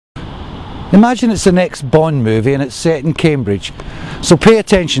Imagine it's the next Bond movie and it's set in Cambridge. So pay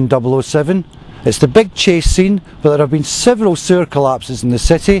attention, 007. It's the big chase scene, but there have been several sewer collapses in the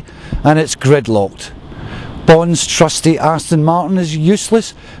city and it's gridlocked. Bond's trusty Aston Martin is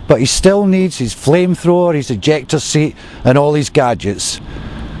useless, but he still needs his flamethrower, his ejector seat and all his gadgets.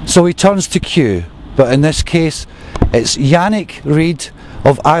 So he turns to Q, but in this case it's Yannick Reed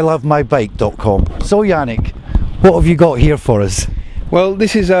of ilovemybike.com. So Yannick, what have you got here for us? Well,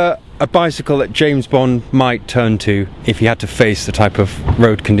 this is a bicycle that James Bond might turn to if he had to face the type of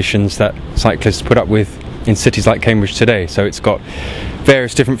road conditions that cyclists put up with in cities like Cambridge today. So it's got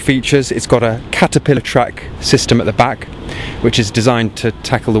various different features. It's got a caterpillar track system at the back, which is designed to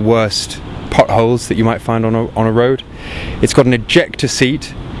tackle the worst potholes that you might find on a road. It's got an ejector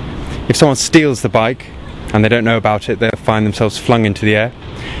seat. If someone steals the bike and they don't know about it, they'll find themselves flung into the air.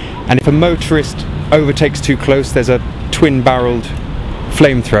 And if a motorist overtakes too close, there's a twin-barreled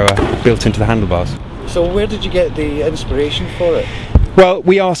flamethrower built into the handlebars. So where did you get the inspiration for it? Well,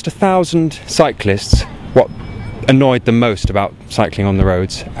 we asked 1,000 cyclists what annoyed them most about cycling on the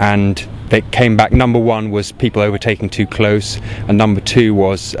roads, and they came back. Number one was people overtaking too close, and number two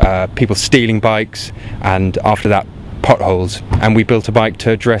was people stealing bikes, and after that potholes. And we built a bike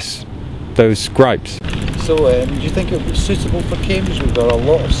to address those gripes. So do you think it would be suitable for Cambridge? We've got a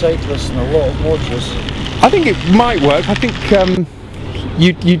lot of cyclists and a lot of motorists. I think it might work. I think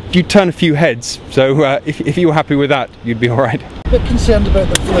you'd turn a few heads, so if you were happy with that, you'd be alright. A bit concerned about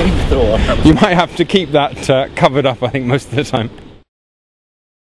the flamethrower. You might have to keep that covered up, I think, most of the time.